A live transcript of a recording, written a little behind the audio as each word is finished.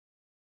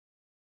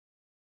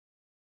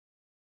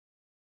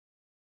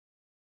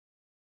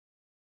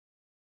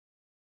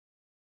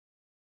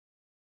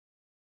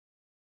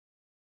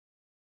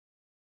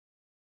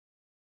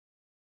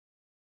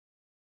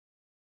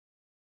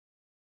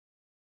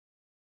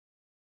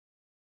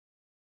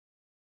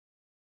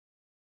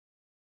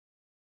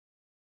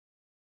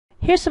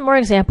Here's some more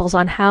examples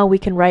on how we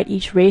can write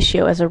each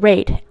ratio as a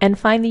rate and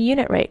find the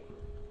unit rate.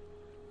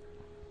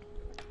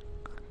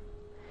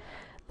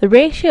 The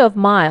ratio of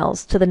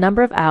miles to the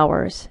number of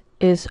hours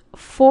is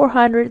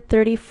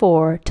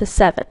 434 to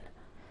 7.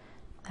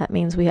 That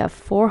means we have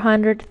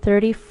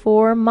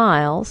 434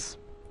 miles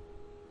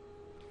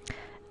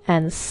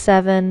and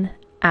 7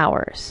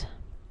 hours.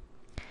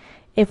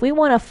 If we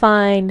want to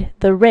find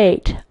the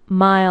rate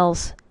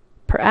miles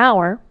per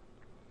hour,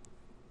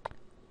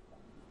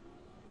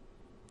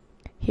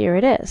 here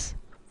it is,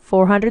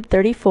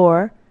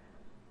 434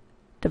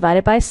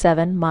 divided by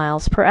 7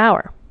 miles per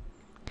hour.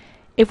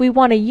 If we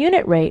want a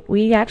unit rate,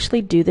 we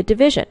actually do the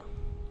division.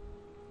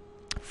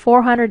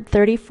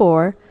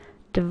 434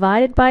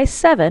 divided by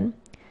 7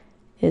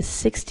 is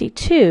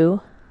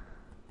 62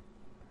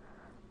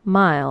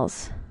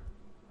 miles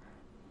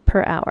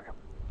per hour.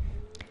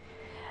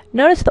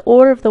 Notice the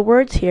order of the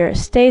words here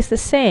stays the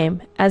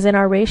same as in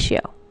our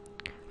ratio.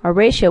 Our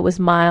ratio was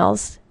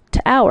miles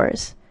to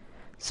hours,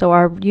 so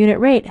our unit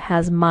rate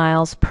has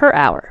miles per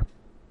hour.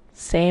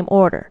 Same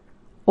order.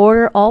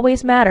 Order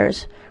always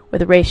matters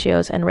with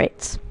ratios and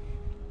rates.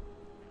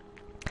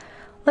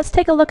 Let's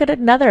take a look at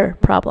another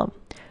problem.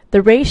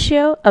 The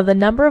ratio of the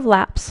number of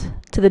laps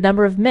to the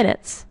number of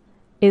minutes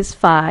is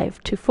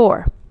 5 to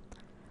 4.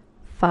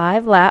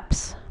 5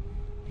 laps,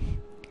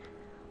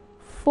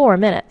 4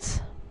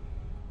 minutes.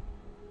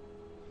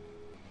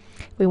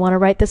 We want to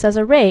write this as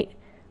a rate.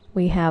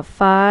 We have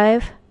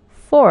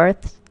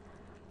 5/4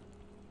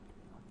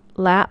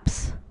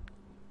 laps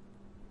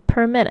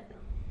per minute.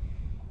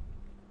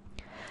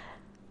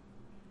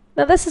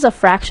 Now this is a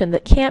fraction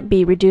that can't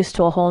be reduced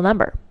to a whole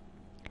number,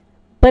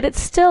 but it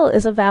still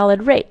is a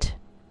valid rate.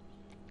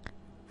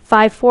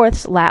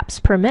 5/4 laps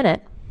per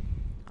minute.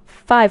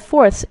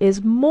 5/4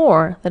 is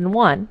more than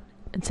 1.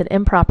 It's an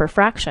improper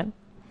fraction.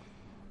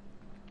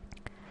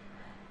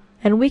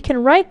 And we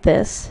can write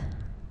this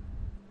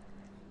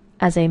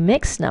as a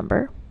mixed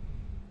number,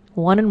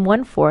 1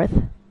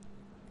 1/4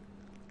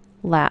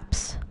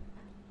 laps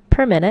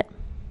per minute,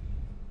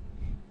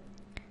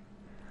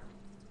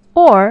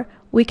 or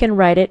we can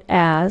write it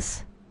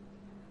as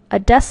a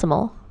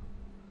decimal.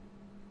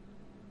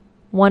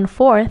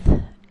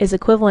 1/4 is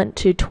equivalent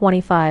to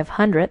 25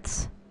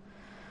 hundredths.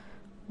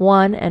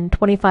 1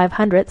 25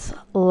 hundredths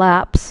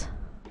laps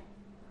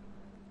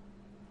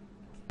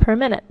per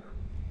minute.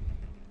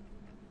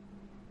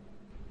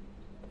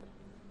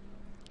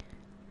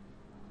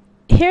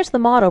 Here's the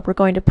model we're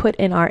going to put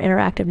in our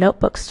interactive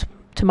notebooks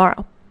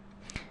tomorrow.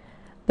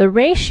 The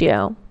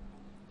ratio,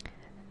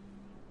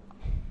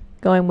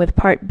 going with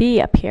part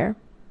B up here,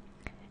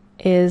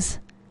 is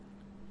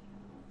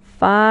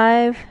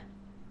 5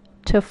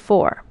 to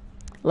 4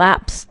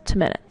 laps to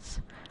minutes.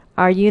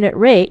 Our unit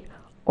rate,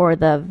 or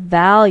the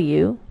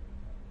value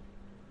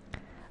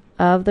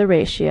of the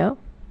ratio,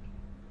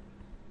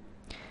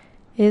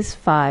 is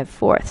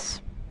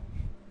 5/4.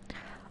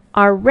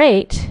 Our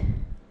rate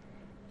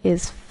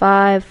is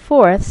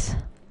 5/4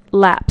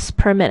 laps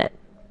per minute.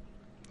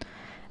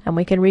 And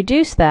we can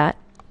reduce that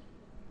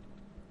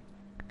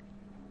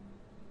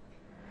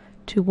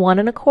to 1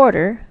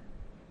 1/4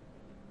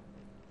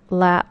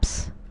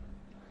 laps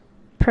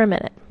per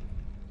minute.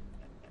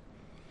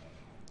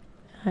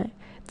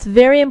 It's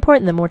very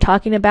important that when we're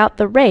talking about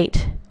the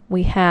rate,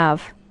 we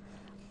have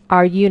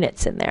our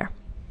units in there.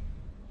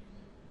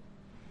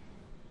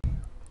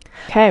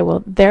 Okay,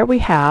 well there we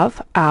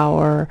have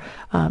our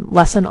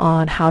lesson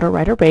on how to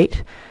write a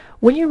rate.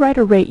 When you write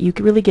a rate, you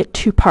really get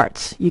two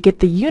parts. You get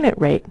the unit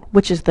rate,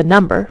 which is the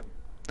number,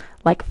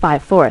 like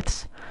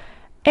 5/4,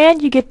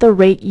 and you get the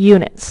rate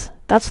units.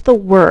 That's the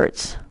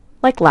words,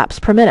 like laps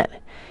per minute.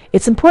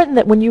 It's important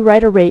that when you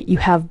write a rate, you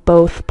have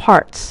both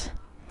parts,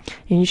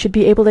 and you should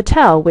be able to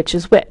tell which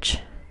is which.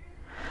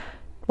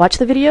 Watch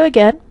the video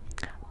again,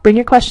 bring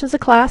your questions to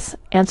class,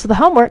 answer the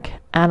homework,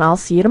 and I'll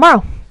see you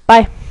tomorrow.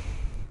 Bye.